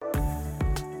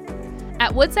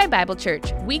At Woodside Bible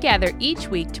Church, we gather each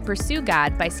week to pursue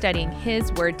God by studying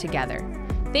His Word together.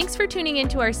 Thanks for tuning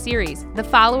into our series, The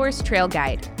Follower's Trail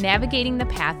Guide, Navigating the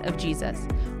Path of Jesus,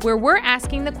 where we're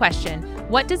asking the question,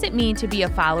 what does it mean to be a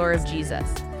follower of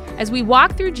Jesus? As we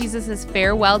walk through Jesus'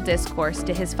 farewell discourse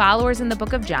to his followers in the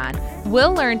book of John,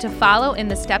 we'll learn to follow in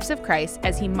the steps of Christ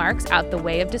as he marks out the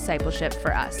way of discipleship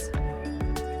for us.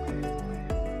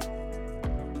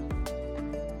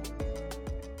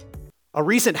 A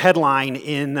recent headline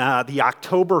in the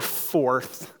October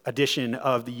 4th edition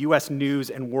of the U.S. News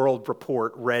and World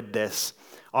Report read this: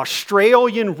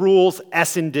 Australian Rules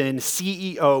Essendon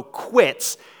CEO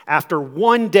quits after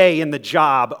one day in the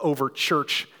job over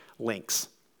church links.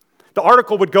 The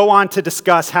article would go on to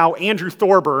discuss how Andrew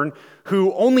Thorburn,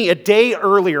 who only a day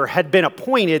earlier had been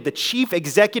appointed the chief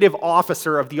executive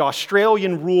officer of the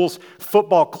Australian Rules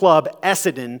Football Club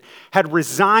Essendon, had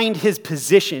resigned his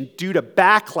position due to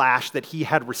backlash that he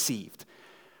had received.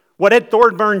 What had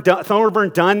Thorburn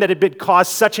done that had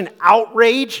caused such an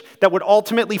outrage that would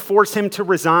ultimately force him to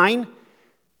resign?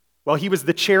 Well, he was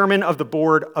the chairman of the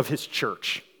board of his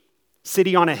church,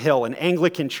 City on a Hill, an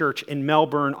Anglican church in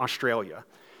Melbourne, Australia.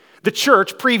 The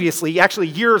church previously, actually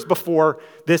years before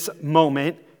this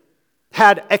moment,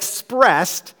 had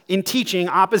expressed in teaching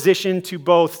opposition to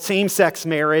both same-sex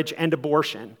marriage and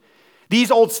abortion. These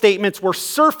old statements were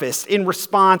surfaced in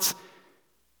response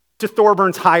to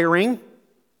Thorburn's hiring,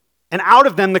 and out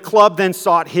of them, the club then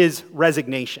sought his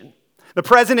resignation. The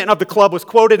president of the club was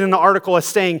quoted in the article as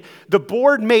saying, "The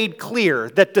board made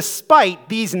clear that despite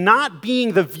these not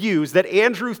being the views that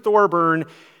Andrew Thorburn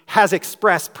has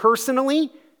expressed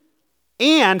personally,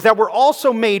 and that were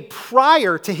also made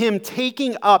prior to him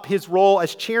taking up his role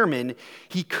as chairman,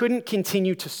 he couldn't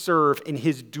continue to serve in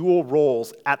his dual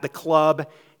roles at the club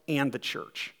and the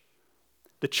church."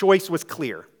 The choice was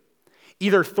clear.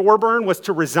 Either Thorburn was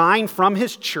to resign from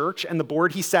his church and the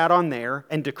board he sat on there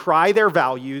and decry their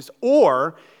values,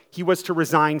 or he was to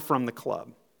resign from the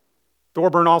club.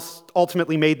 Thorburn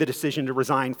ultimately made the decision to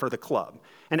resign for the club.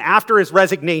 And after his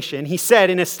resignation, he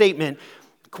said in a statement,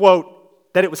 quote,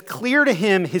 that it was clear to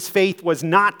him his faith was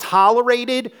not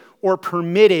tolerated or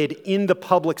permitted in the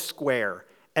public square,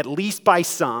 at least by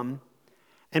some,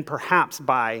 and perhaps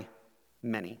by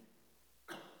many.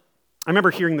 I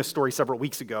remember hearing this story several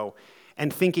weeks ago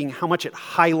and thinking how much it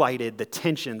highlighted the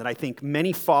tension that I think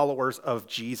many followers of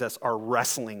Jesus are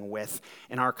wrestling with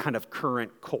in our kind of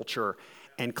current culture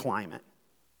and climate.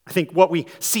 I think what we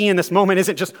see in this moment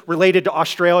isn't just related to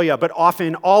Australia, but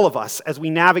often all of us as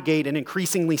we navigate an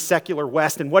increasingly secular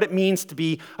West and what it means to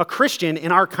be a Christian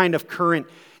in our kind of current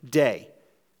day.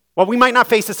 While we might not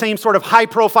face the same sort of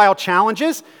high-profile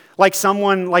challenges like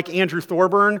someone like Andrew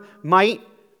Thorburn might,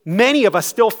 many of us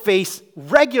still face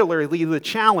regularly the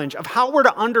challenge of how we're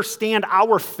to understand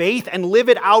our faith and live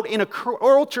it out in a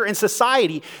culture and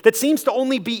society that seems to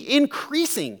only be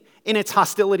increasing in its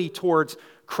hostility towards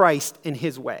Christ in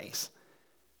his ways.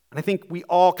 And I think we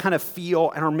all kind of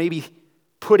feel and are maybe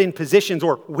put in positions,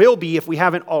 or will be if we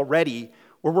haven't already,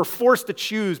 where we're forced to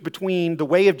choose between the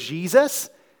way of Jesus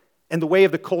and the way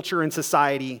of the culture and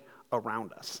society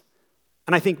around us.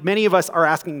 And I think many of us are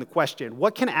asking the question,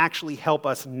 what can actually help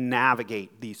us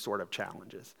navigate these sort of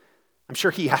challenges? I'm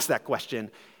sure he asked that question,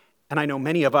 and I know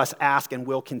many of us ask and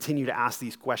will continue to ask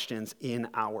these questions in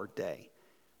our day.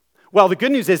 Well, the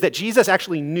good news is that Jesus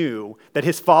actually knew that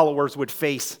his followers would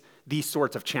face these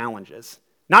sorts of challenges,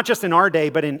 not just in our day,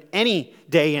 but in any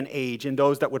day and age in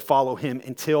those that would follow him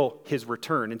until his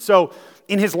return. And so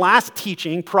in his last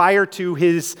teaching prior to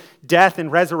his death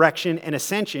and resurrection and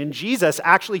ascension, Jesus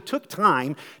actually took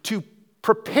time to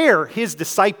prepare his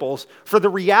disciples for the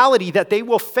reality that they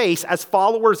will face as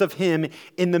followers of him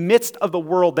in the midst of the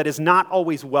world that is not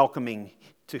always welcoming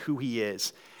to who he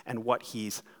is and what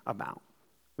he's about.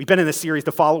 We've been in this series,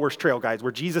 The Follower's Trail Guides,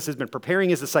 where Jesus has been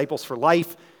preparing his disciples for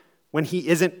life when he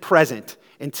isn't present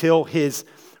until his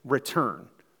return.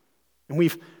 And we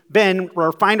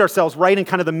find ourselves right in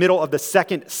kind of the middle of the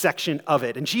second section of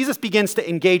it. And Jesus begins to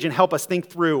engage and help us think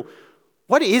through,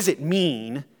 what does it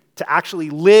mean to actually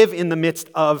live in the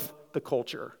midst of the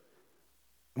culture?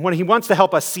 And what he wants to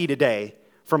help us see today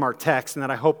from our text, and that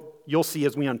I hope you'll see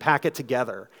as we unpack it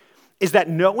together, is that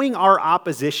knowing our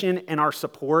opposition and our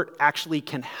support actually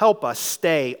can help us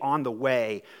stay on the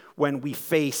way when we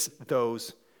face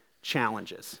those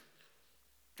challenges.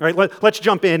 All right, let's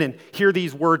jump in and hear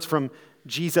these words from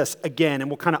Jesus again, and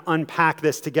we'll kind of unpack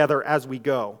this together as we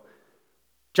go.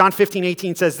 John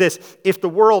 15:18 says this: "If the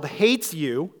world hates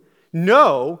you,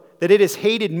 know that it has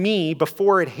hated me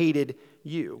before it hated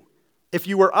you. If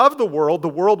you were of the world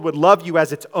would love you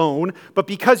as its own. But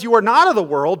because you are not of the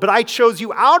world, but I chose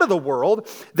you out of the world,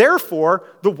 therefore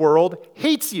the world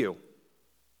hates you.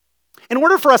 In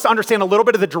order for us to understand a little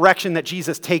bit of the direction that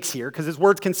Jesus takes here, because his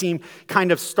words can seem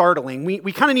kind of startling,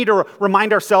 we kind of need to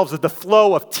remind ourselves of the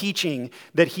flow of teaching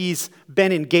that he's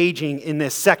been engaging in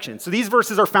this section. So these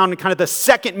verses are found in kind of the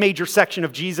second major section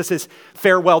of Jesus'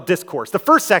 farewell discourse. The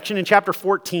first section, in chapter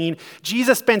 14,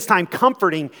 Jesus spends time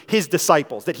comforting his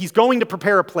disciples, that he's going to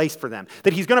prepare a place for them,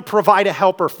 that he's going to provide a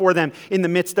helper for them in the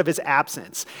midst of his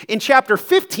absence. In chapter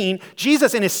 15,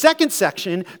 Jesus, in his second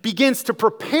section, begins to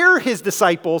prepare his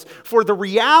disciples for the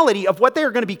reality of what they are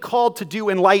going to be called to do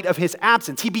in light of his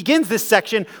absence. He begins this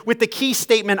section with the key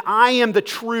statement, I am the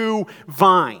true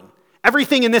vine.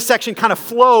 Everything in this section kind of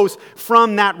flows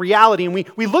from that reality. And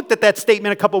we looked at that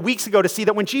statement a couple of weeks ago to see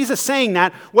that when Jesus is saying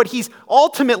that, what he's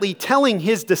ultimately telling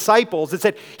his disciples is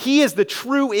that he is the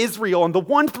true Israel and the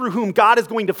one through whom God is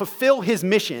going to fulfill his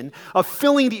mission of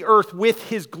filling the earth with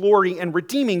his glory and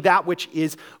redeeming that which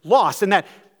is lost. And that,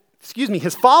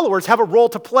 his followers have a role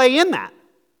to play in that.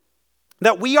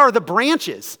 That we are the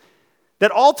branches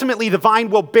that ultimately the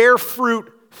vine will bear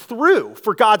fruit through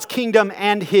for God's kingdom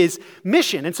and his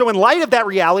mission. And so in light of that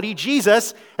reality,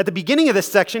 Jesus, at the beginning of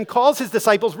this section, calls his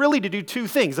disciples really to do two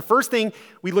things. The first thing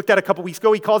we looked at a couple weeks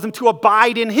ago, he calls them to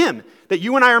abide in him. That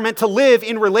you and I are meant to live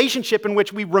in relationship in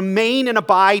which we remain and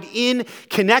abide in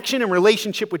connection and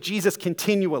relationship with Jesus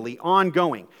continually,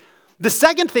 ongoing. The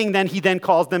second thing then he then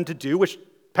calls them to do, which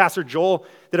Pastor Joel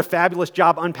did a fabulous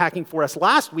job unpacking for us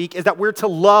last week, is that we're to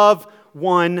love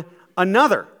one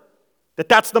another.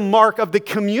 That's the mark of the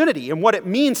community and what it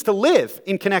means to live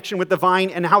in connection with the vine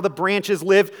and how the branches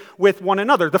live with one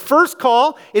another. The first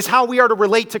call is how we are to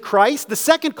relate to Christ. The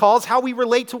second call is how we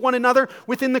relate to one another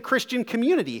within the Christian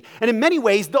community. And in many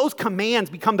ways, those commands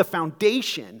become the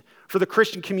foundation for the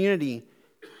Christian community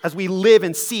as we live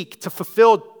and seek to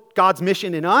fulfill God's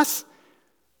mission in us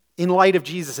in light of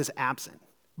Jesus' absence.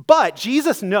 But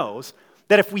Jesus knows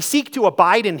that if we seek to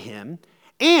abide in him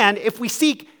and if we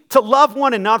seek to love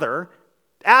one another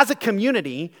as a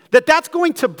community, that's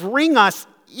going to bring us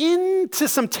into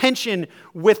some tension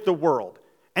with the world.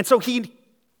 And so he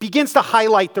begins to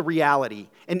highlight the reality.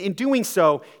 And in doing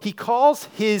so, he calls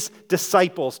his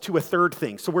disciples to a third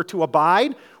thing. So we're to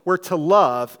abide, we're to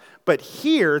love, but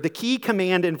here the key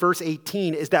command in verse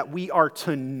 18 is that we are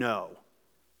to know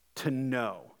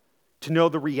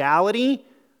the reality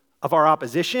of our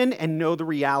opposition and know the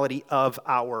reality of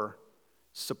our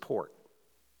support.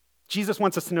 Jesus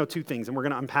wants us to know two things, and we're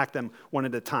going to unpack them one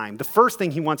at a time. The first thing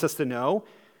he wants us to know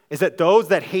is that those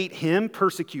that hate him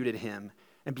persecuted him,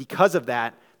 and because of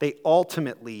that, they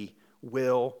ultimately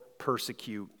will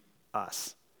persecute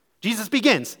us. Jesus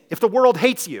begins, if the world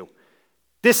hates you,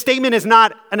 this statement is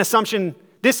not an assumption,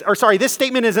 this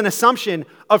statement is an assumption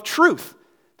of truth.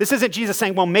 This isn't Jesus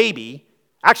saying, well, maybe.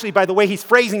 Actually, by the way he's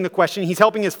phrasing the question, he's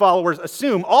helping his followers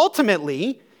assume,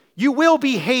 ultimately, you will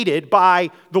be hated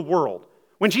by the world.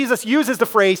 When Jesus uses the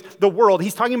phrase, the world,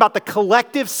 he's talking about the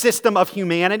collective system of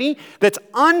humanity that's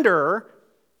under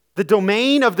the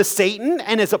domain of the Satan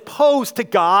and is opposed to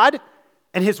God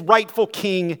and his rightful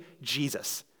king,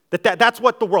 Jesus. That's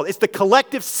what the world, it's the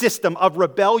collective system of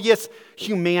rebellious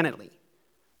humanity.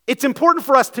 It's important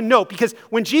for us to note because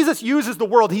when Jesus uses the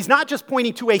world, he's not just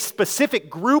pointing to a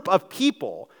specific group of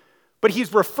people, but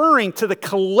he's referring to the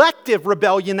collective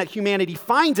rebellion that humanity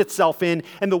finds itself in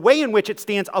and the way in which it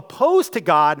stands opposed to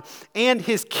God and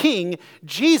his king,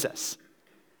 Jesus.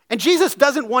 And Jesus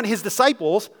doesn't want his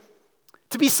disciples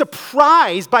to be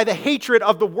surprised by the hatred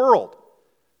of the world.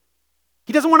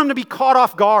 He doesn't want them to be caught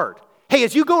off guard. Hey,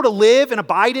 as you go to live and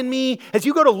abide in me, as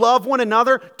you go to love one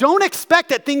another, don't expect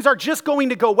that things are just going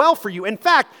to go well for you. In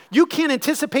fact, you can't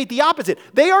anticipate the opposite.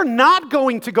 They are not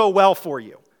going to go well for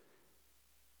you.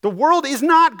 The world is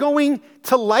not going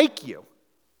to like you.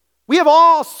 We have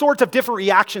all sorts of different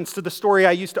reactions to the story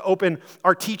I used to open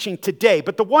our teaching today,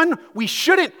 but the one we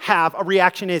shouldn't have a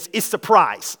reaction is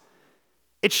surprise.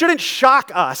 It shouldn't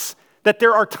shock us that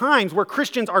there are times where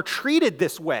Christians are treated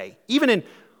this way, even in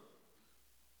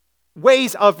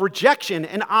ways of rejection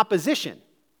and opposition.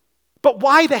 But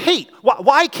why the hate?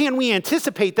 Why can we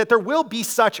anticipate that there will be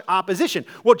such opposition?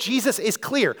 Well, Jesus is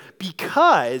clear,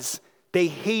 because they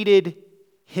hated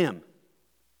him.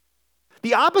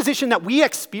 The opposition that we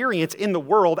experience in the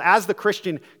world as the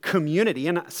Christian community,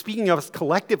 and speaking of us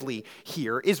collectively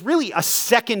here, is really a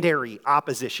secondary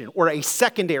opposition or a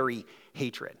secondary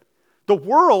hatred. The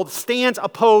world stands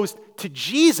opposed to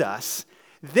Jesus,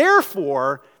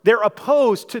 therefore, they're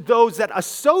opposed to those that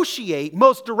associate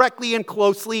most directly and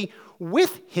closely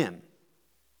with him.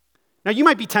 Now, you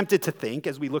might be tempted to think,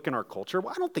 as we look in our culture,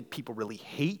 well, I don't think people really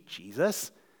hate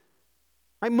Jesus.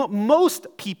 Right? Most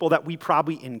people that we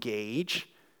probably engage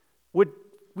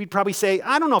we'd probably say,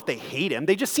 I don't know if they hate him,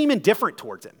 they just seem indifferent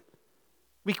towards him.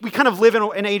 We kind of live in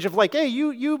an age of like, hey,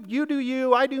 you do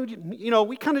you, I do,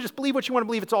 we kind of just believe what you want to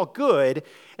believe, it's all good,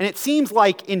 and it seems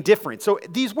like indifference. So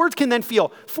these words can then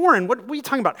feel foreign. What are you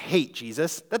talking about, hate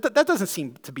Jesus? That doesn't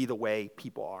seem to be the way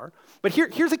people are. But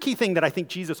here's a key thing that I think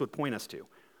Jesus would point us to.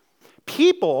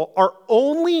 People are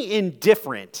only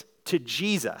indifferent to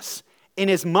Jesus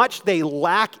inasmuch they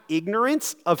lack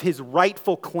ignorance of his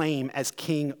rightful claim as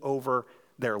king over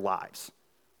their lives.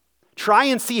 Try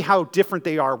and see how different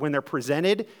they are when they're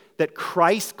presented that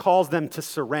Christ calls them to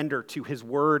surrender to his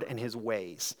word and his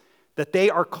ways, that they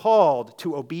are called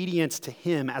to obedience to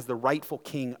him as the rightful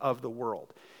king of the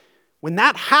world. When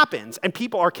that happens and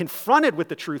people are confronted with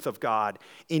the truth of God,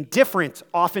 indifference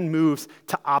often moves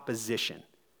to opposition.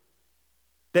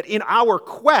 That in our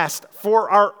quest for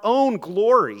our own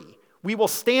glory, we will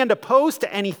stand opposed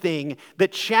to anything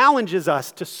that challenges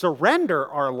us to surrender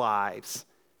our lives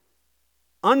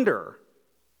under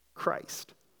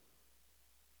Christ.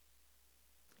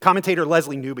 Commentator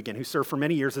Leslie Newbigin, who served for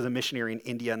many years as a missionary in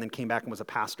India and then came back and was a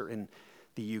pastor in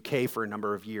the UK for a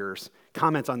number of years,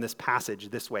 comments on this passage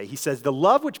this way. He says, the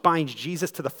love which binds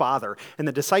Jesus to the Father and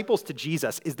the disciples to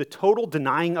Jesus is the total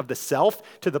denying of the self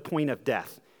to the point of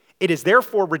death. It is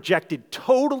therefore rejected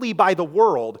totally by the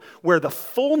world, where the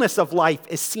fullness of life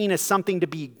is seen as something to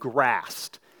be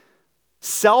grasped.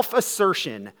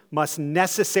 Self-assertion must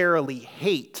necessarily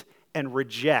hate and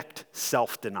reject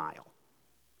self-denial.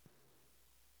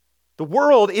 The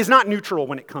world is not neutral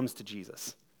when it comes to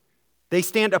Jesus. They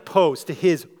stand opposed to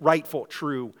his rightful,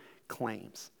 true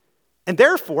claims. And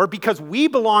therefore, because we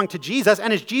belong to Jesus,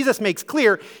 and as Jesus makes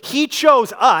clear, he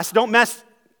chose us, don't mess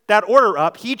that order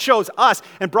up, he chose us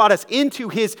and brought us into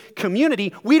his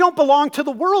community, we don't belong to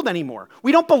the world anymore.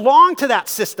 We don't belong to that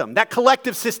system, that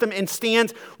collective system, and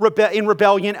stands in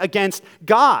rebellion against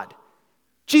God.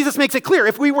 Jesus makes it clear,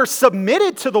 if we were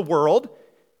submitted to the world,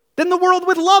 then the world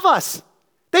would love us.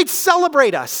 They'd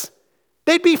celebrate us.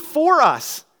 They'd be for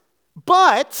us.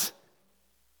 But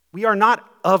we are not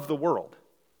of the world.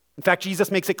 In fact, Jesus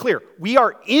makes it clear. We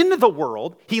are in the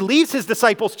world. He leaves his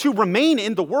disciples to remain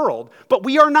in the world, but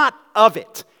we are not of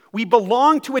it. We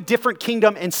belong to a different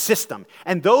kingdom and system,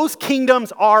 and those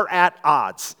kingdoms are at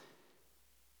odds.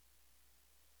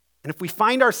 And if we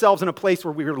find ourselves in a place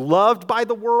where we are loved by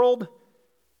the world,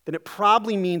 then it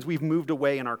probably means we've moved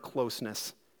away in our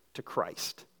closeness to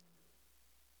Christ.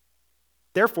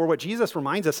 Therefore, what Jesus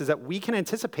reminds us is that we can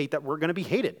anticipate that we're going to be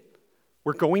hated.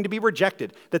 We're going to be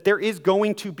rejected, that there is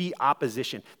going to be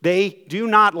opposition. They do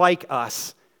not like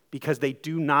us because they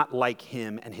do not like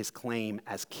him and his claim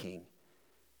as king.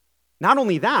 Not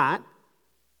only that,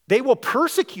 they will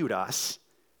persecute us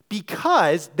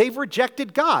because they've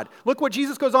rejected God. Look what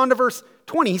Jesus goes on to verse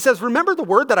 20. He says, remember the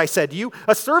word that I said to you,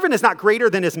 a servant is not greater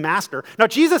than his master. Now,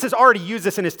 Jesus has already used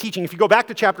this in his teaching. If you go back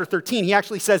to chapter 13, he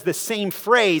actually says the same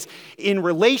phrase in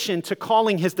relation to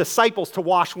calling his disciples to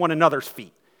wash one another's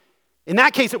feet. In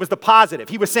that case, it was the positive.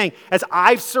 He was saying, as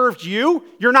I've served you,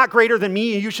 you're not greater than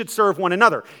me, and you should serve one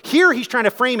another. Here, he's trying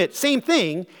to frame it, same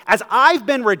thing. As I've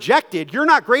been rejected, you're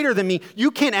not greater than me.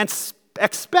 You can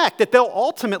expect that they'll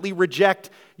ultimately reject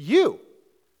you.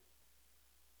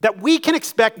 That we can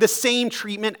expect the same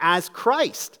treatment as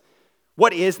Christ.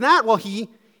 What is that? Well, he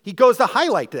goes to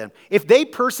highlight them. If they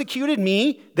persecuted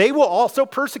me, they will also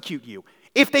persecute you.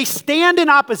 If they stand in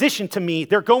opposition to me,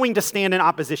 they're going to stand in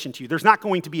opposition to you. There's not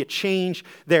going to be a change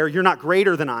there. You're not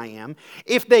greater than I am.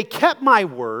 If they kept my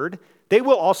word, they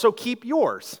will also keep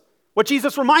yours. What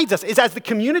Jesus reminds us is as the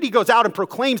community goes out and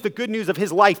proclaims the good news of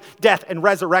his life, death, and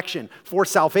resurrection for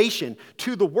salvation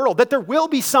to the world, that there will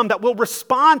be some that will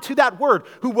respond to that word,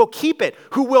 who will keep it,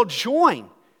 who will join.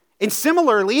 And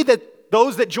similarly, that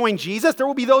those that join Jesus, there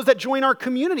will be those that join our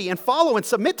community and follow and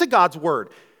submit to God's word.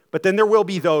 But then there will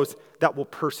be those that will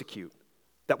persecute,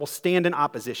 that will stand in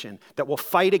opposition, that will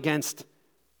fight against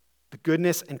the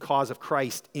goodness and cause of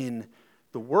Christ in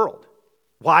the world.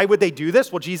 Why would they do this?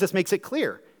 Well, Jesus makes it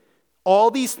clear.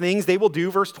 All these things they will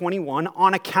do, verse 21,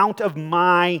 on account of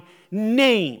my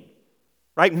name,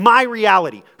 right? My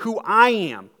reality, who I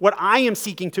am, what I am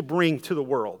seeking to bring to the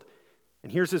world.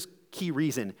 And here's this key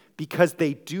reason, because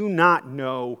they do not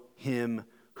know him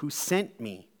who sent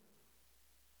me.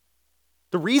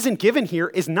 The reason given here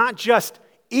is not just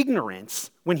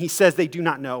ignorance when he says they do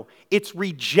not know, it's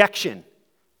rejection.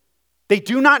 They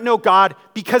do not know God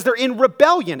because they're in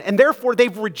rebellion, and therefore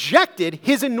they've rejected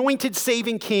his anointed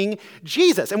saving king,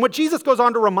 Jesus. And what Jesus goes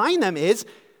on to remind them is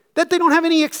that they don't have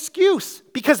any excuse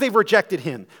because they've rejected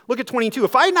him. Look at 22.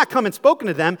 If I had not come and spoken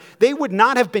to them, they would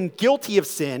not have been guilty of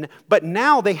sin, but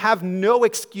now they have no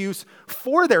excuse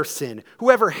for their sin.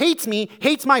 Whoever hates me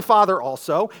hates my Father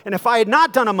also. And if I had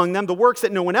not done among them the works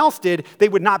that no one else did, they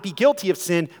would not be guilty of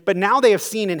sin. But now they have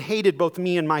seen and hated both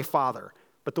me and my Father.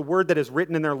 But the word that is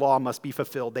written in their law must be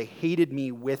fulfilled. They hated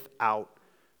me without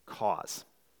cause.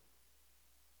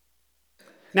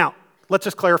 Now, let's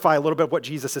just clarify a little bit what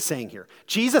Jesus is saying here.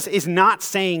 Jesus is not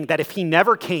saying that if he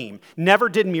never came, never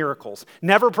did miracles,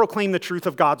 never proclaimed the truth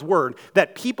of God's word,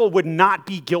 that people would not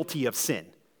be guilty of sin.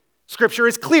 Scripture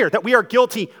is clear that we are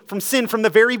guilty from sin from the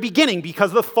very beginning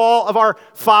because of the fall of our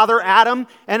father Adam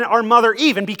and our mother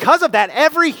Eve. And because of that,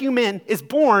 every human is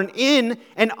born in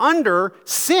and under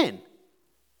sin.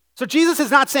 So Jesus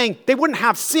is not saying they wouldn't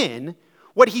have sin.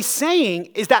 What he's saying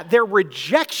is that their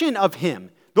rejection of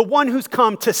him, the one who's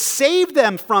come to save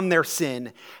them from their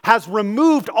sin, has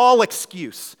removed all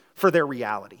excuse for their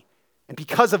reality. And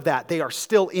because of that, they are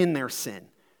still in their sin.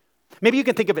 Maybe you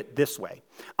can think of it this way.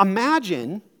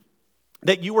 Imagine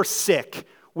that you were sick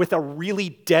with a really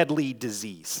deadly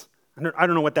disease. I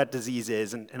don't know what that disease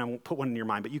is, and I won't put one in your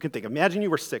mind, but you can think. Imagine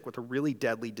you were sick with a really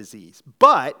deadly disease,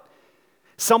 but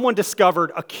someone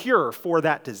discovered a cure for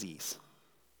that disease.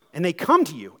 And they come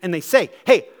to you and they say,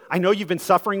 hey, I know you've been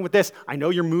suffering with this. I know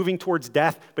you're moving towards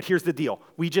death, but here's the deal.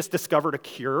 We just discovered a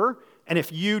cure, and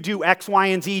if you do X, Y,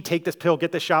 and Z, take this pill,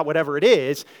 get this shot, whatever it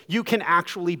is, you can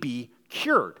actually be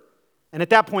cured. And at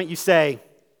that point you say,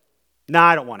 nah,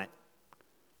 I don't want it.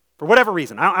 For whatever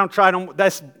reason, I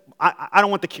don't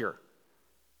want the cure.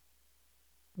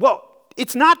 Well,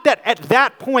 it's not that at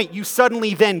that point you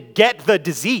suddenly then get the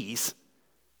disease.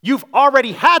 You've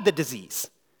already had the disease.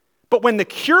 But when the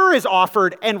cure is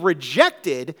offered and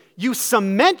rejected, you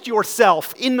cement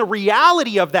yourself in the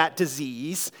reality of that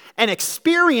disease and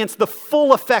experience the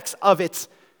full effects of its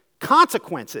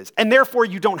consequences. And therefore,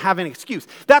 you don't have an excuse.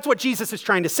 That's what Jesus is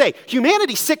trying to say.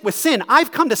 Humanity's sick with sin.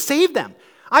 I've come to save them.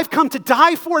 I've come to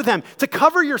die for them, to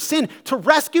cover your sin, to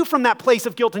rescue from that place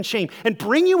of guilt and shame, and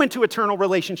bring you into eternal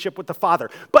relationship with the Father.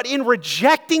 But in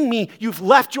rejecting me, you've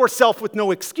left yourself with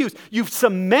no excuse. You've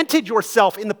cemented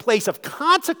yourself in the place of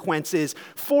consequences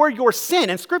for your sin.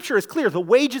 And Scripture is clear. The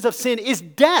wages of sin is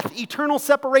death, eternal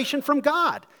separation from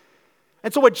God.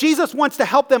 And so what Jesus wants to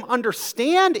help them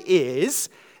understand is,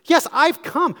 yes, I've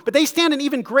come, but they stand in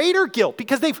even greater guilt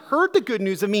because they've heard the good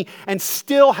news of me and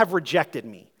still have rejected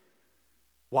me.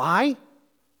 Why?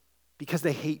 Because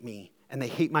they hate me and they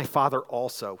hate my Father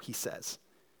also, he says.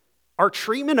 Our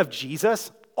treatment of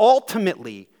Jesus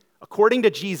ultimately, according to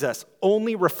Jesus,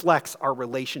 only reflects our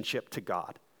relationship to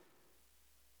God.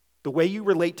 The way you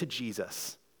relate to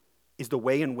Jesus is the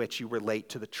way in which you relate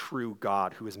to the true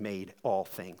God who has made all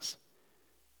things.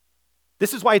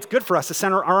 This is why it's good for us to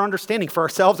center our understanding for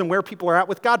ourselves and where people are at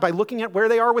with God by looking at where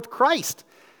they are with Christ.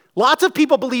 Lots of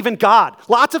people believe in God.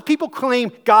 Lots of people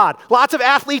claim God. Lots of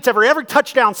athletes every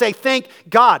touchdown say, thank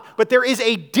God. But there is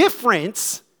a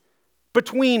difference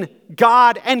between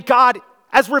God and God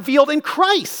as revealed in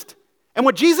Christ. And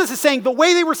what Jesus is saying, the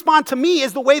way they respond to me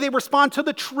is the way they respond to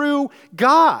the true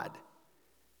God.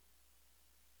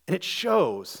 And it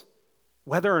shows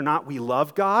whether or not we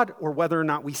love God or whether or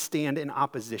not we stand in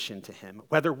opposition to him,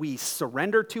 whether we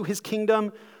surrender to his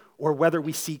kingdom or whether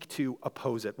we seek to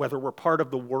oppose it, whether we're part of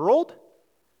the world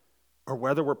or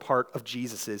whether we're part of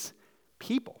Jesus'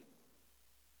 people.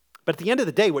 But at the end of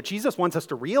the day, what Jesus wants us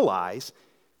to realize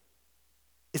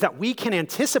is that we can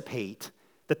anticipate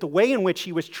that the way in which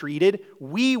he was treated,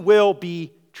 we will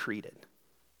be treated.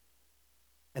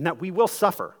 And that we will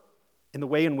suffer in the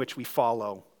way in which we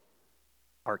follow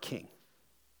our King.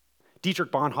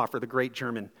 Dietrich Bonhoeffer, the great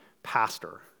German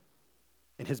pastor,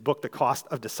 in his book, The Cost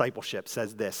of Discipleship,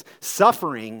 says this: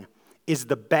 suffering is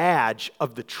the badge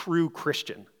of the true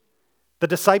Christian. The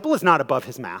disciple is not above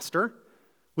his master.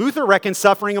 Luther reckons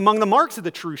suffering among the marks of the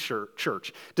true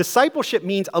church. Discipleship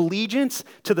means allegiance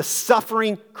to the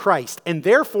suffering Christ, and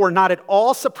therefore not at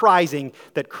all surprising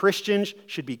that Christians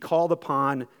should be called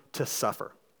upon to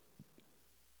suffer.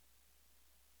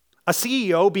 A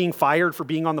CEO being fired for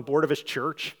being on the board of his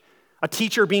church, a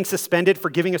teacher being suspended for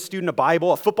giving a student a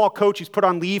Bible, a football coach who's put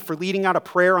on leave for leading out a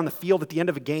prayer on the field at the end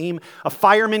of a game, a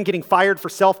fireman getting fired for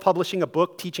self-publishing a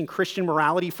book teaching Christian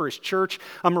morality for his church,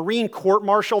 a Marine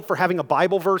court-martialed for having a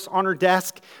Bible verse on her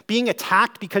desk, being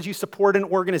attacked because you support an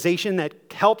organization that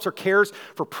helps or cares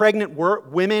for pregnant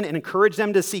women and encourage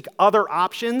them to seek other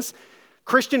options,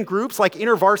 Christian groups like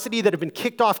InterVarsity that have been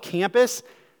kicked off campus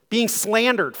being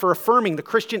slandered for affirming the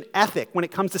Christian ethic when it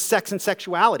comes to sex and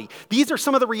sexuality. These are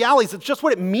some of the realities of just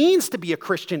what it means to be a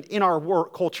Christian in our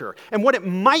culture and what it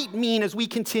might mean as we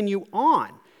continue on.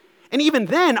 And even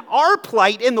then, our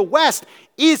plight in the West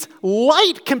is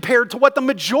light compared to what the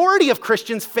majority of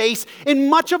Christians face in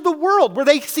much of the world, where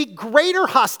they see greater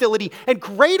hostility and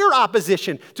greater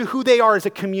opposition to who they are as a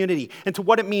community and to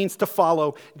what it means to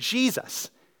follow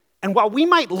Jesus. And while we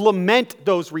might lament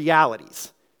those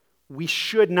realities, we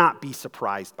should not be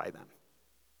surprised by them.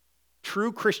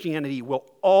 True Christianity will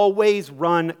always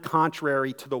run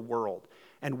contrary to the world,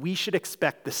 and we should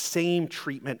expect the same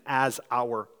treatment as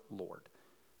our Lord.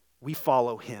 We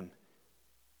follow him,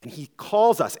 and he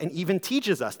calls us and even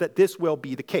teaches us that this will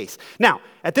be the case. Now,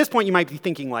 at this point, you might be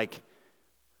thinking like,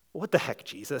 what the heck,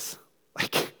 Jesus?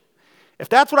 Like, if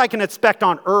that's what I can expect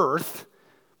on earth,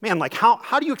 man, like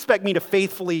how do you expect me to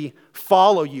faithfully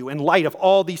follow you in light of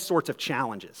all these sorts of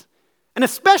challenges? And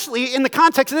especially in the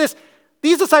context of this,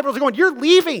 these disciples are going, you're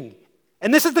leaving,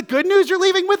 and this is the good news you're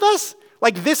leaving with us?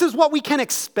 Like, this is what we can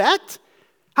expect?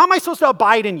 How am I supposed to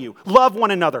abide in you, love one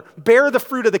another, bear the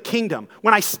fruit of the kingdom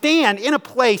when I stand in a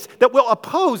place that will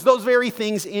oppose those very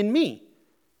things in me?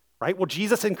 Right? Well,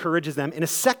 Jesus encourages them in a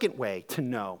second way to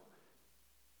know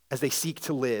as they seek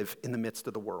to live in the midst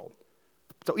of the world.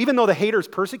 So even though the haters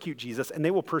persecute Jesus, and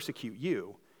they will persecute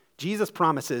you, Jesus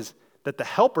promises that the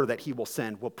helper that he will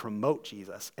send will promote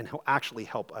Jesus, and he'll actually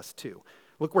help us too.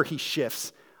 Look where he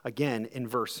shifts again in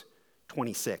verse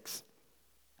 26.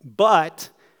 But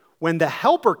when the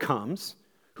helper comes,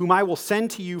 whom I will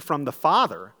send to you from the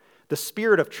Father, the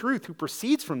Spirit of truth who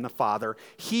proceeds from the Father,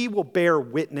 he will bear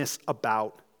witness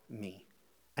about me.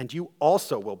 And you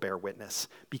also will bear witness,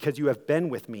 because you have been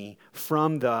with me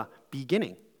from the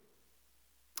beginning.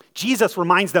 Jesus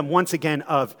reminds them once again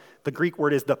of, the Greek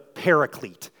word is the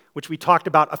paraclete, which we talked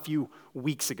about a few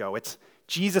weeks ago. It's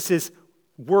Jesus'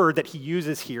 word that he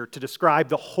uses here to describe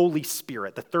the Holy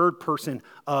Spirit, the third person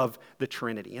of the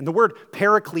Trinity. And the word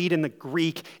paraclete in the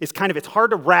Greek is it's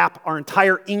hard to wrap our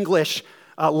entire English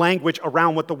language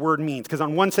around what the word means. Because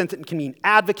on one sense, it can mean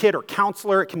advocate or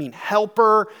counselor. It can mean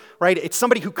helper, right? It's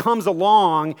somebody who comes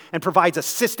along and provides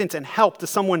assistance and help to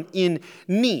someone in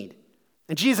need.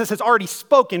 And Jesus has already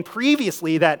spoken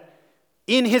previously that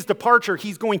in his departure,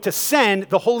 he's going to send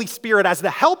the Holy Spirit as the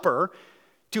helper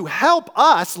to help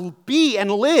us be and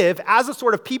live as a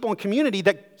sort of people and community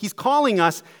that he's calling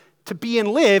us to be and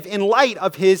live in light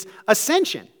of his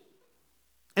ascension.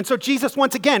 And so Jesus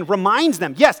once again reminds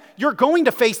them, yes, you're going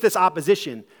to face this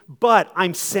opposition, but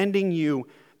I'm sending you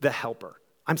the helper.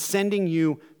 I'm sending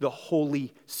you the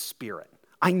Holy Spirit.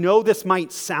 I know this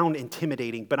might sound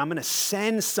intimidating, but I'm going to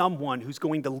send someone who's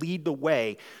going to lead the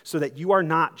way so that you are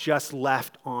not just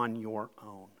left on your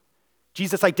own.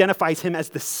 Jesus identifies him as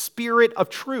the Spirit of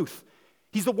truth.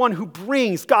 He's the one who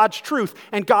brings God's truth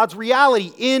and God's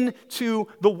reality into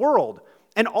the world.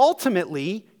 And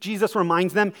ultimately, Jesus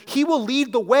reminds them, he will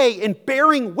lead the way in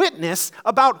bearing witness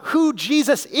about who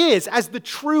Jesus is as the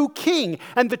true King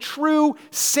and the true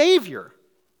Savior.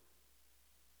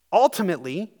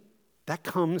 Ultimately, that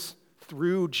comes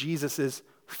through Jesus'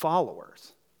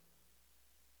 followers.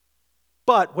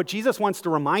 But what Jesus wants to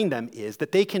remind them is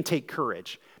that they can take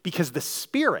courage because the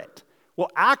Spirit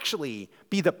will actually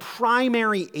be the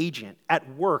primary agent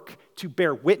at work to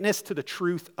bear witness to the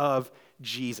truth of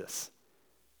Jesus.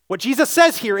 What Jesus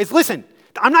says here is, listen,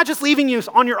 I'm not just leaving you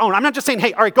on your own. I'm not just saying,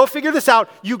 hey, all right, go figure this out.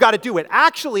 You got to do it.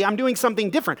 Actually, I'm doing something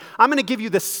different. I'm going to give you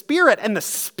the Spirit, and the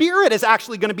Spirit is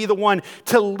actually going to be the one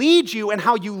to lead you in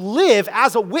how you live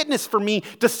as a witness for me,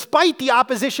 despite the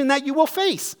opposition that you will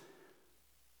face.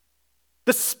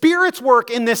 The Spirit's work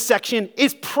in this section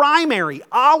is primary.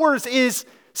 Ours is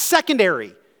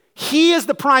secondary. He is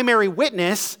the primary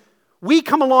witness. We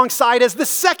come alongside as the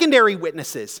secondary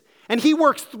witnesses. And he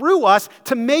works through us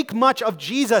to make much of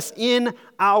Jesus in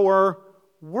our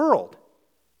world.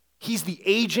 He's the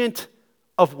agent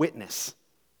of witness.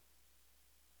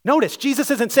 Notice,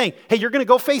 Jesus isn't saying, hey, you're going to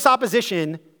go face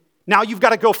opposition. Now you've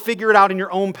got to go figure it out in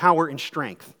your own power and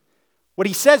strength. What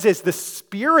he says is the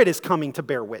Spirit is coming to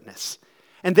bear witness.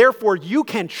 And therefore, you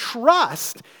can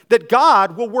trust that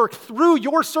God will work through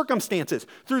your circumstances,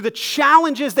 through the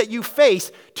challenges that you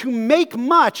face, to make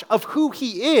much of who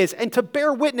he is and to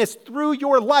bear witness through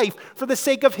your life for the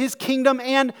sake of his kingdom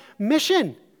and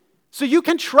mission. So you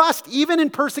can trust, even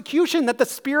in persecution, that the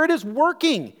Spirit is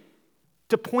working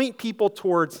to point people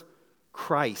towards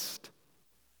Christ.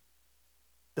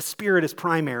 The Spirit is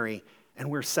primary, and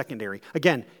we're secondary.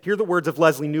 Again, hear the words of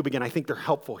Leslie Newbegin. I think they're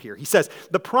helpful here. He says,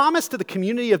 the promise to the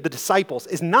community of the disciples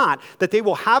is not that they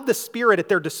will have the Spirit at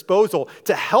their disposal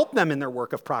to help them in their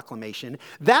work of proclamation.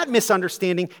 That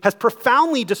misunderstanding has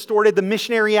profoundly distorted the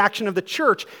missionary action of the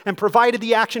church and provided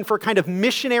the action for a kind of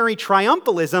missionary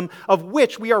triumphalism of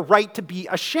which we are right to be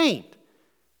ashamed.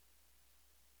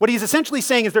 What he's essentially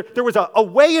saying is there was a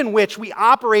way in which we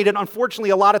operated, unfortunately,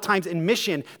 a lot of times in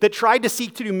mission that tried to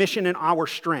seek to do mission in our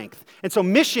strength. And so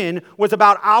mission was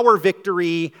about our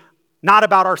victory, not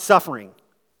about our suffering.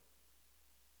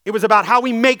 It was about how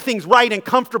we make things right and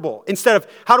comfortable instead of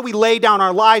how do we lay down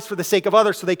our lives for the sake of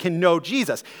others so they can know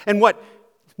Jesus. And what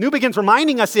Newbegin's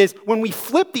reminding us is when we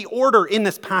flip the order in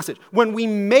this passage, when we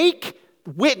make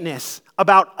witness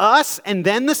about us and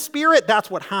then the Spirit, that's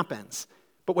what happens.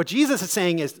 But what Jesus is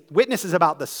saying is witness is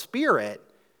about the Spirit.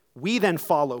 We then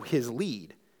follow his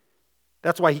lead.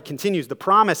 That's why he continues. The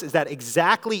promise is that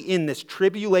exactly in this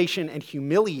tribulation and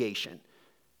humiliation,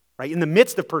 right, in the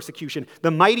midst of persecution,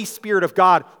 the mighty Spirit of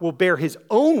God will bear his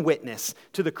own witness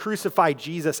to the crucified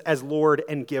Jesus as Lord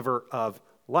and giver of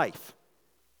life.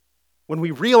 When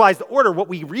we realize the order, what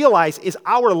we realize is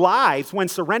our lives, when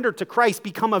surrendered to Christ,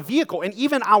 become a vehicle. And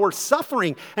even our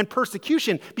suffering and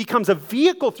persecution becomes a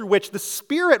vehicle through which the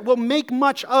Spirit will make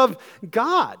much of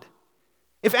God.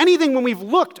 If anything, when we've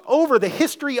looked over the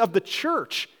history of the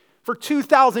church for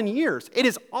 2,000 years, it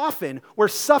is often where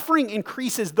suffering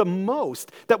increases the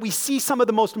most that we see some of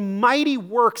the most mighty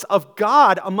works of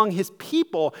God among his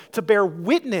people to bear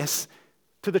witness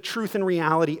to the truth and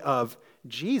reality of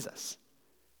Jesus.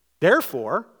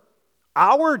 Therefore,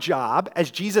 our job, as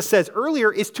Jesus says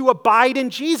earlier, is to abide in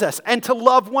Jesus and to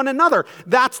love one another.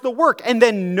 That's the work. And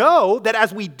then know that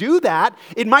as we do that,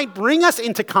 it might bring us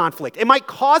into conflict. It might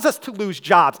cause us to lose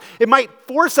jobs. It might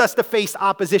force us to face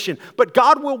opposition. But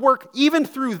God will work even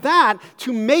through that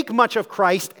to make much of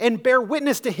Christ and bear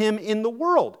witness to him in the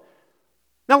world.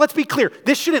 Now, let's be clear.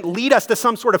 This shouldn't lead us to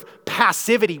some sort of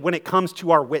passivity when it comes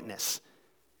to our witness.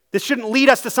 This shouldn't lead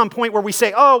us to some point where we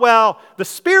say, oh, well, the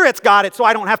Spirit's got it, so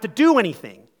I don't have to do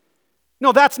anything.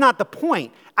 No, that's not the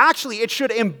point. Actually, it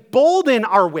should embolden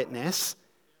our witness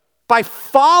by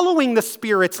following the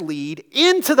Spirit's lead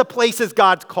into the places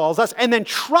God calls us and then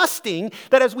trusting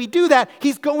that as we do that,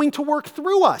 he's going to work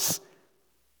through us.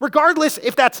 Regardless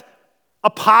if that's a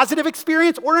positive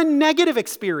experience or a negative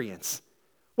experience.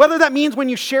 Whether that means when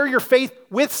you share your faith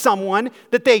with someone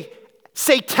that they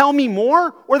say, tell me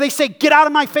more, or they say, get out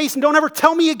of my face and don't ever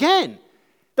tell me again.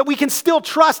 That we can still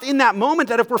trust in that moment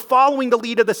that if we're following the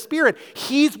lead of the Spirit,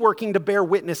 he's working to bear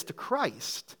witness to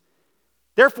Christ.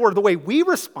 Therefore, the way we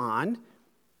respond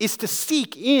is to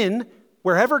seek in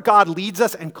wherever God leads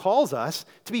us and calls us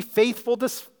to be faithful to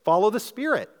follow the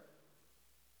Spirit.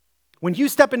 When you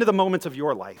step into the moments of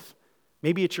your life,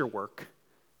 maybe it's your work,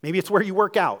 maybe it's where you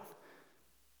work out,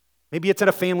 maybe it's at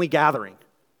a family gathering.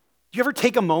 Do you ever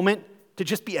take a moment to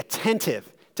just be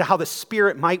attentive to how the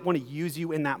Spirit might want to use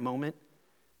you in that moment?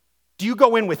 Do you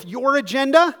go in with your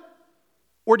agenda,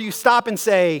 or do you stop and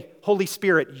say, Holy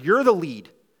Spirit, you're the lead.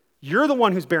 You're the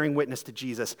one who's bearing witness to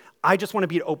Jesus. I just want to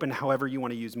be open to however you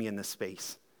want to use me in this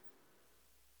space.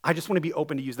 I just want to be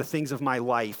open to use the things of my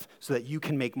life so that you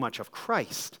can make much of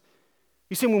Christ.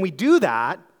 You see, when we do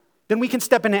that, then we can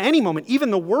step into any moment, even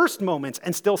the worst moments,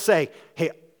 and still say, hey,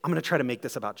 I'm going to try to make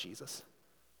this about Jesus.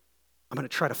 I'm going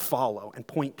to try to follow and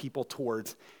point people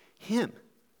towards him.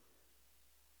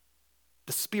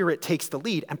 The Spirit takes the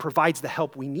lead and provides the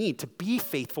help we need to be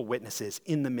faithful witnesses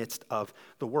in the midst of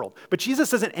the world. But Jesus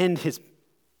doesn't end his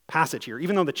passage here.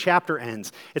 Even though the chapter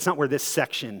ends, it's not where this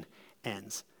section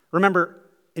ends. Remember,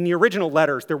 in the original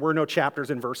letters, there were no chapters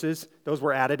and verses. Those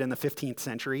were added in the 15th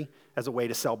century as a way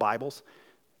to sell Bibles.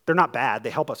 They're not bad. They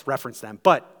help us reference them.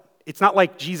 But it's not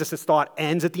like Jesus' thought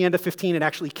ends at the end of 15. It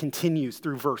actually continues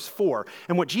through verse 4.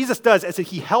 And what Jesus does is that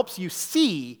he helps you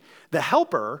see the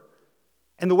helper,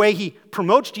 and the way he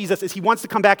promotes Jesus is he wants to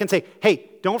come back and say, hey,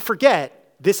 don't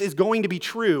forget, this is going to be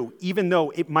true even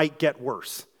though it might get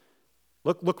worse.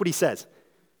 Look what he says.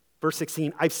 Verse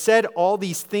 16, I've said all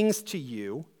these things to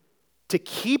you to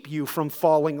keep you from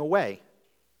falling away.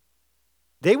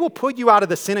 They will put you out of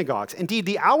the synagogues. Indeed,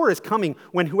 the hour is coming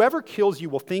when whoever kills you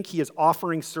will think he is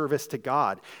offering service to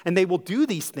God. And they will do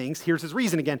these things, here's his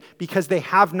reason again, because they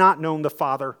have not known the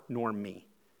Father nor me.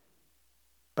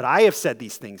 But I have said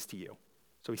these things to you.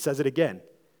 So he says it again,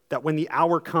 that when the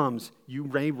hour comes, you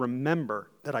may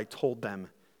remember that I told them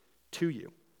to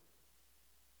you.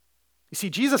 You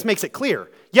see, Jesus makes it clear.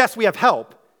 Yes, we have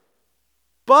help,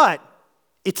 but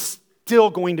it's still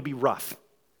going to be rough.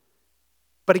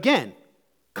 But again,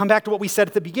 come back to what we said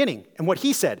at the beginning and what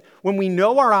he said. When we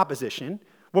know our opposition,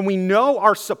 When we know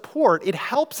our support, it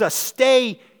helps us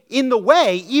stay in the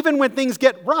way even when things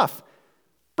get rough.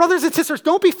 Brothers and sisters,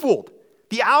 don't be fooled.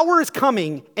 The hour is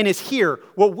coming and is here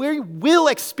where we will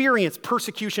experience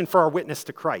persecution for our witness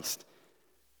to Christ.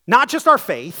 Not just our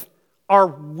faith, our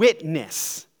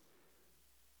witness.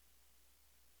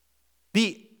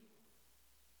 The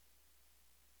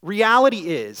reality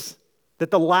is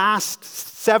that the last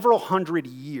several hundred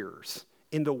years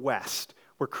in the West,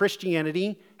 where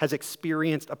Christianity has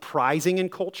experienced uprising in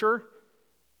culture,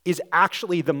 is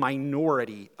actually the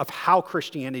minority of how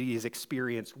Christianity is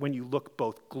experienced when you look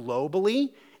both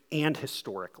globally and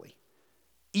historically.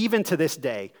 Even to this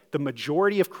day, the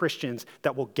majority of Christians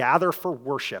that will gather for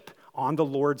worship on the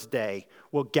Lord's Day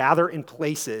will gather in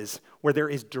places where there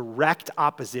is direct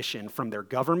opposition from their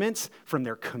governments, from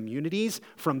their communities,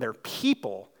 from their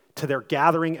people to their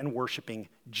gathering and worshiping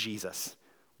Jesus.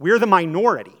 We're the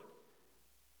minority.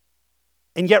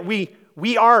 And yet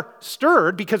we are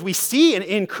stirred because we see an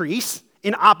increase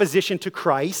in opposition to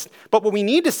Christ. But what we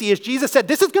need to see is Jesus said,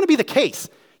 this is going to be the case.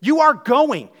 You are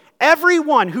going.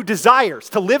 Everyone who desires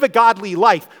to live a godly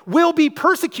life will be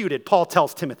persecuted, Paul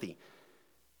tells Timothy.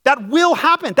 That will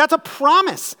happen. That's a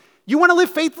promise. You want to live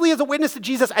faithfully as a witness to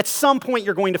Jesus, at some point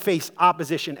you're going to face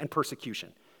opposition and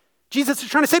persecution. Jesus is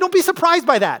trying to say, don't be surprised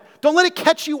by that. Don't let it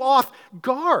catch you off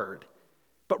guard.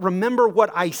 But remember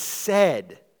what I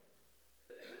said.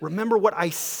 Remember what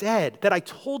I said, that I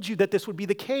told you that this would be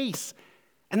the case.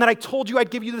 And that I told you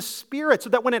I'd give you the Spirit so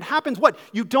that when it happens, what?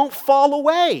 You don't fall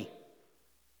away.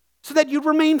 So that you'd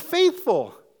remain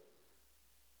faithful.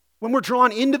 When we're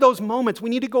drawn into those moments, we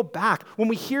need to go back. When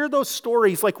we hear those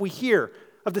stories like we hear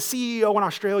of the CEO in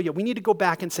Australia, we need to go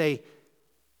back and say,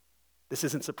 this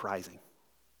isn't surprising.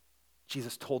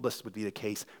 Jesus told us it would be the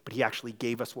case, but he actually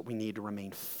gave us what we need to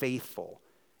remain faithful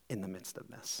in the midst of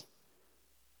this.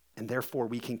 And therefore,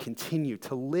 we can continue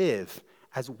to live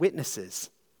as witnesses.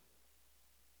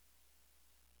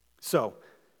 So,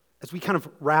 as we kind of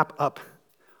wrap up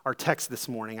our text this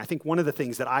morning, I think one of the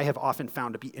things that I have often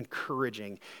found to be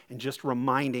encouraging in just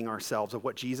reminding ourselves of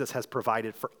what Jesus has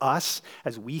provided for us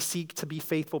as we seek to be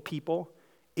faithful people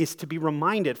is to be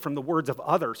reminded from the words of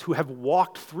others who have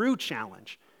walked through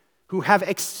challenge, who have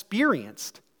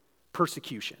experienced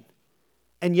persecution,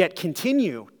 and yet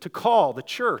continue to call the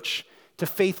church to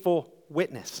faithful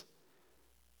witness.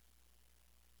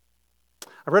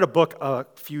 I read a book a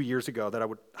few years ago that I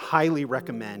would highly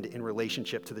recommend in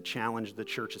relationship to the challenge the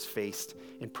church has faced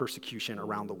in persecution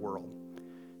around the world.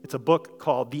 It's a book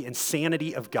called The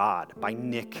Insanity of God by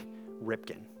Nick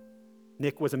Ripken.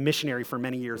 Nick was a missionary for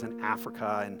many years in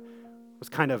Africa and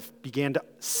began to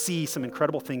see some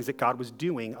incredible things that God was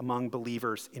doing among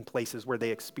believers in places where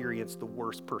they experienced the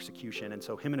worst persecution. And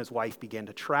so him and his wife began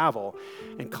to travel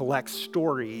and collect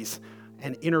stories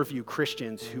and interview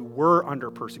Christians who were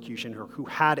under persecution or who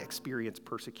had experienced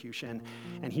persecution.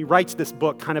 And he writes this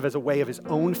book kind of as a way of his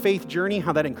own faith journey,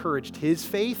 how that encouraged his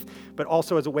faith, but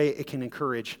also as a way it can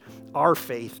encourage our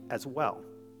faith as well.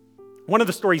 One of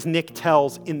the stories Nick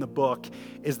tells in the book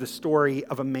is the story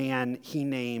of a man he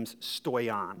names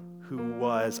Stoyan, who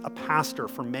was a pastor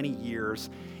for many years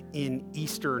in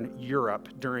Eastern Europe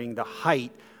during the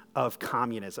height of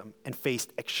communism and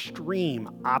faced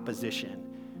extreme opposition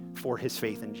for his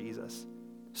faith in Jesus.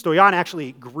 Stoyan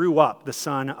actually grew up the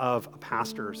son of a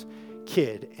pastor's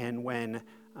kid, and when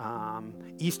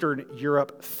Eastern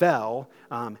Europe fell,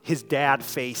 his dad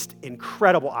faced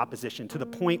incredible opposition to the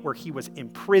point where he was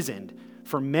imprisoned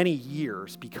for many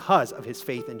years because of his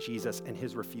faith in Jesus and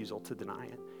his refusal to deny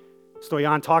it.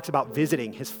 Stoyan talks about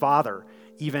visiting his father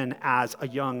even as a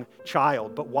young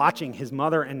child, but watching his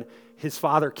mother and his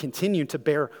father continue to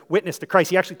bear witness to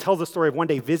Christ. He actually tells the story of one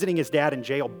day visiting his dad in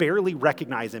jail, barely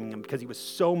recognizing him because he was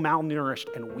so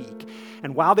malnourished and weak.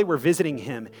 And while they were visiting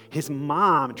him, his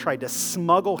mom tried to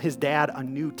smuggle his dad a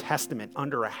New Testament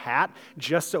under a hat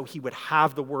just so he would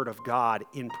have the word of God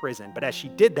in prison. But as she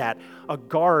did that, a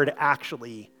guard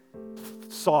actually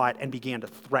saw it and began to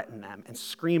threaten them and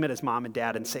scream at his mom and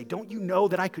dad and say, "Don't you know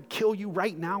that I could kill you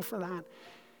right now for that?"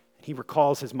 He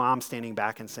recalls his mom standing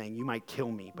back and saying, "You might kill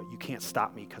me, but you can't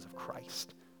stop me because of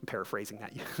Christ." I'm paraphrasing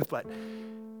that, but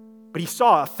he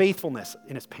saw a faithfulness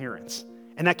in his parents,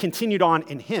 and that continued on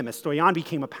in him as Stoyan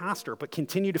became a pastor, but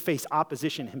continued to face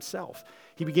opposition himself.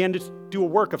 He began to do a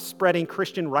work of spreading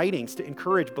Christian writings to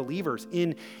encourage believers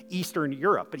in Eastern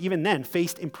Europe, but even then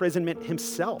faced imprisonment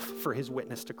himself for his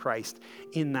witness to Christ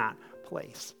in that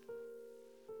place.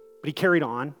 But he carried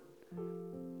on.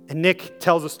 And Nick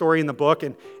tells a story in the book,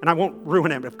 and I won't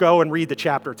ruin it, but go and read the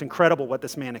chapter. It's incredible what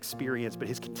this man experienced, but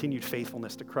his continued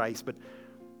faithfulness to Christ. But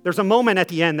There's a moment at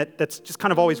the end that's just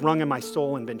kind of always rung in my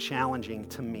soul and been challenging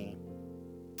to me.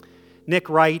 Nick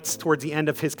writes towards the end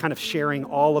of his kind of sharing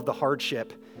all of the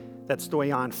hardship that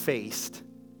Stoyan faced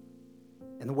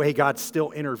and the way God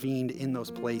still intervened in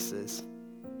those places.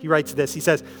 He writes this, he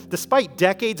says, despite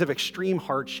decades of extreme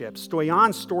hardship,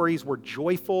 Stoyan's stories were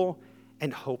joyful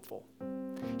and hopeful.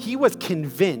 He was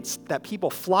convinced that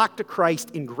people flocked to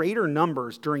Christ in greater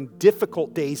numbers during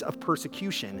difficult days of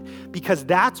persecution because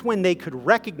that's when they could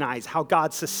recognize how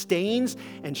God sustains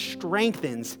and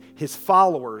strengthens his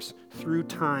followers through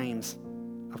times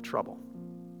of trouble.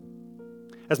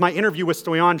 As my interview with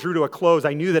Stoyan drew to a close,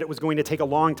 I knew that it was going to take a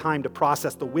long time to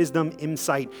process the wisdom,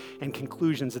 insight, and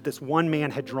conclusions that this one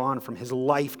man had drawn from his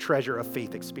life treasure of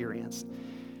faith experience.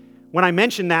 When I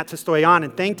mentioned that to Stoyan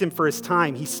and thanked him for his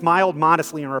time, he smiled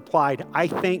modestly and replied, I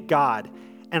thank God,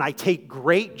 and I take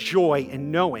great joy in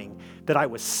knowing that I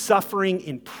was suffering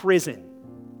in prison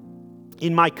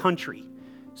in my country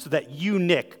so that you,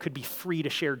 Nick, could be free to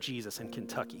share Jesus in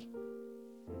Kentucky.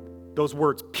 Those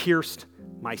words pierced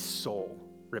my soul,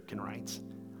 Ripken writes.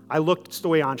 I looked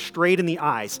Stoyan straight in the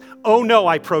eyes. Oh no,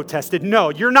 I protested. No,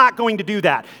 you're not going to do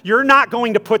that. You're not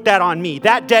going to put that on me.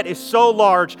 That debt is so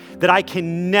large that I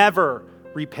can never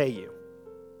repay you.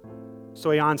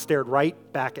 Stoyan stared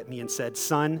right back at me and said,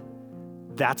 son,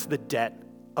 that's the debt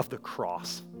of the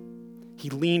cross. He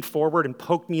leaned forward and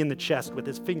poked me in the chest with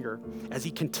his finger as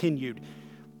he continued,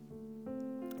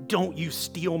 don't you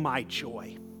steal my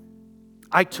joy.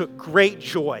 I took great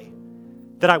joy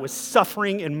that I was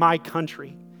suffering in my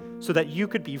country so that you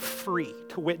could be free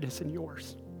to witness in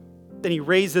yours. Then he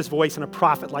raised his voice in a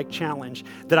prophet-like challenge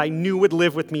that I knew would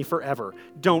live with me forever.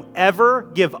 Don't ever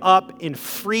give up in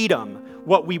freedom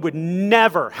what we would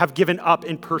never have given up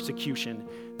in persecution.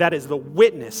 That is the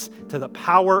witness to the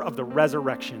power of the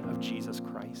resurrection of Jesus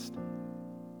Christ.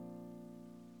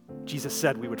 Jesus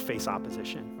said we would face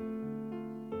opposition.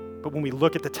 But when we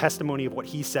look at the testimony of what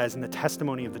he says and the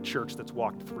testimony of the church that's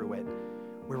walked through it,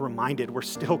 we're reminded we're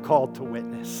still called to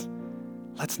witness.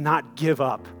 Let's not give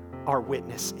up our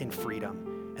witness in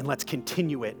freedom, and let's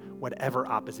continue it whatever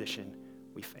opposition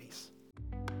we face.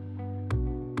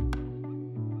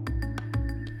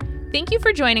 Thank you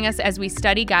for joining us as we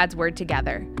study God's Word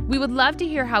together. We would love to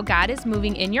hear how God is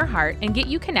moving in your heart and get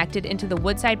you connected into the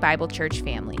Woodside Bible Church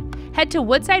family. Head to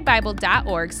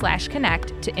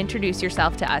woodsidebible.org/connect to introduce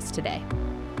yourself to us today.